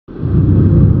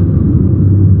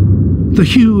The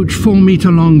huge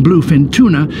 4-meter-long bluefin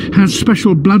tuna has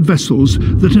special blood vessels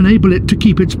that enable it to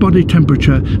keep its body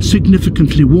temperature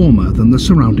significantly warmer than the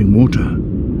surrounding water.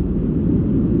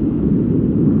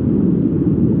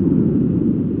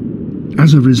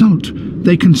 As a result,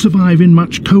 they can survive in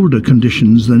much colder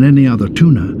conditions than any other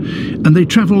tuna, and they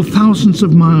travel thousands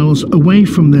of miles away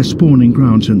from their spawning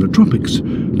grounds in the tropics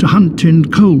to hunt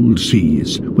in cold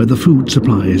seas where the food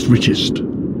supply is richest.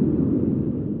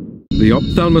 The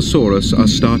Ophthalmosaurus are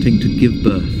starting to give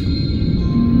birth.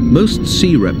 Most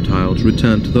sea reptiles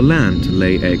return to the land to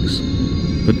lay eggs,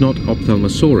 but not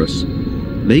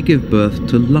Ophthalmosaurus. They give birth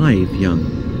to live young.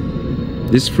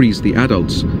 This frees the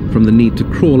adults from the need to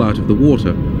crawl out of the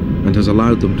water and has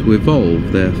allowed them to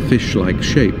evolve their fish-like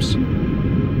shapes.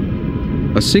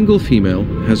 A single female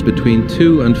has between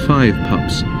 2 and 5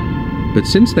 pups, but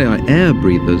since they are air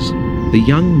breathers, the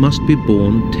young must be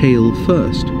born tail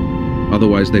first.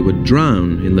 Otherwise they would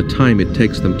drown in the time it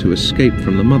takes them to escape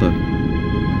from the mother.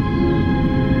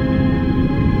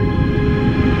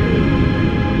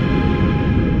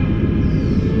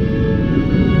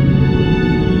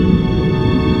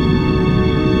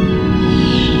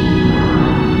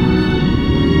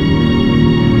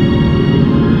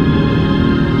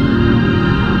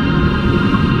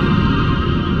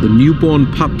 The newborn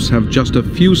pups have just a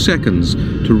few seconds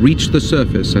to reach the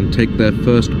surface and take their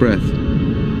first breath.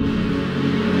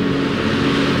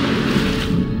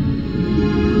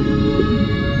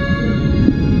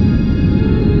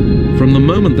 From the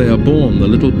moment they are born, the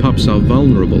little pups are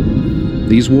vulnerable.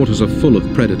 These waters are full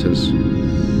of predators.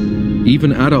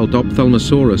 Even adult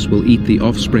Ophthalmosaurus will eat the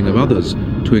offspring of others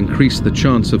to increase the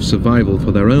chance of survival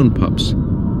for their own pups.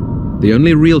 The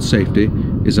only real safety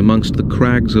is amongst the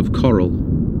crags of coral.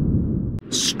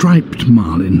 Striped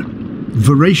marlin,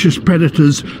 voracious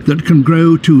predators that can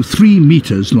grow to 3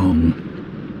 meters long.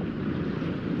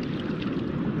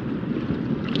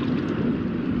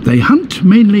 They hunt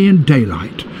mainly in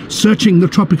daylight, searching the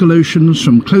tropical oceans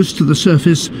from close to the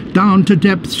surface down to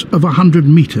depths of 100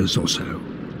 meters or so.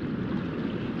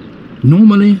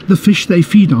 Normally, the fish they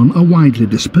feed on are widely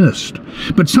dispersed,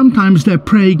 but sometimes their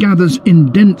prey gathers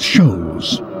in dense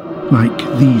shoals, like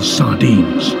these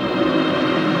sardines.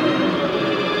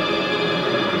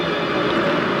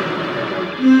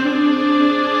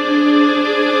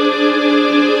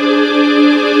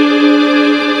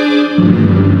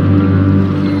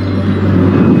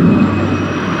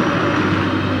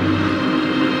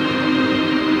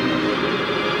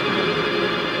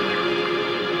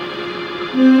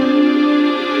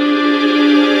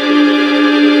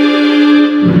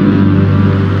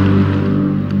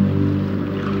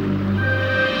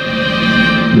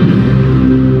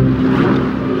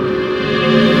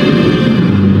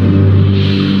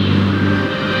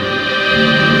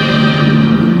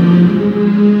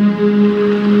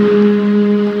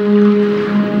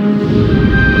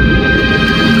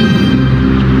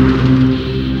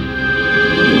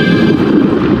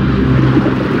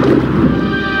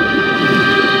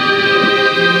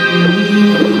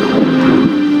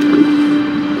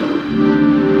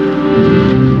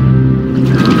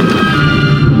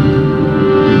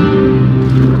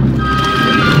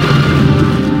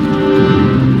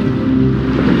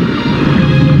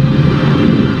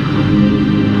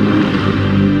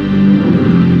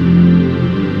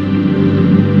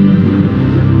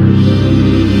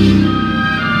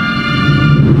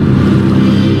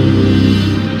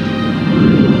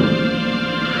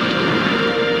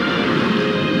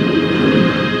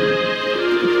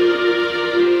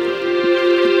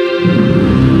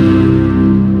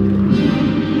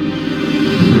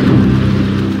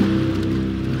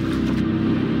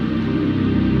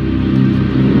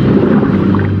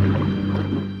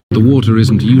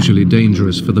 Isn't usually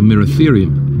dangerous for the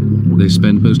Miratherium. They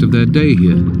spend most of their day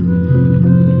here.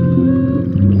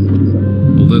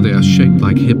 Although they are shaped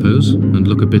like hippos and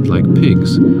look a bit like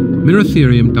pigs,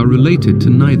 Miratherium are related to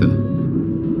neither.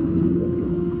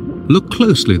 Look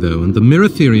closely though, and the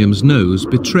Miratherium's nose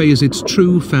betrays its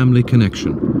true family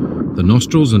connection. The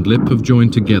nostrils and lip have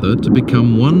joined together to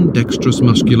become one dexterous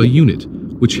muscular unit,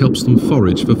 which helps them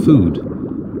forage for food.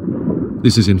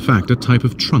 This is in fact a type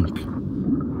of trunk.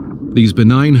 These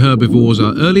benign herbivores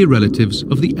are early relatives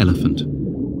of the elephant.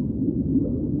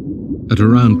 At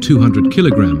around 200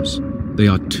 kilograms, they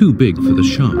are too big for the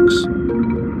sharks.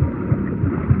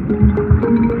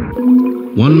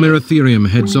 One Miratherium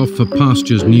heads off for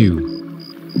pastures new.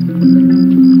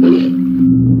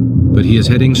 But he is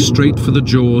heading straight for the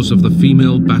jaws of the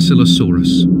female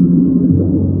Basilosaurus.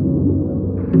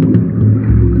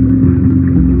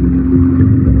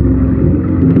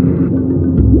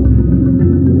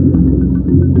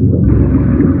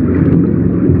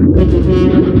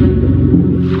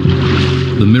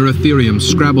 The Miratherium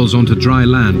scrabbles onto dry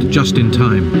land just in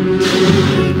time.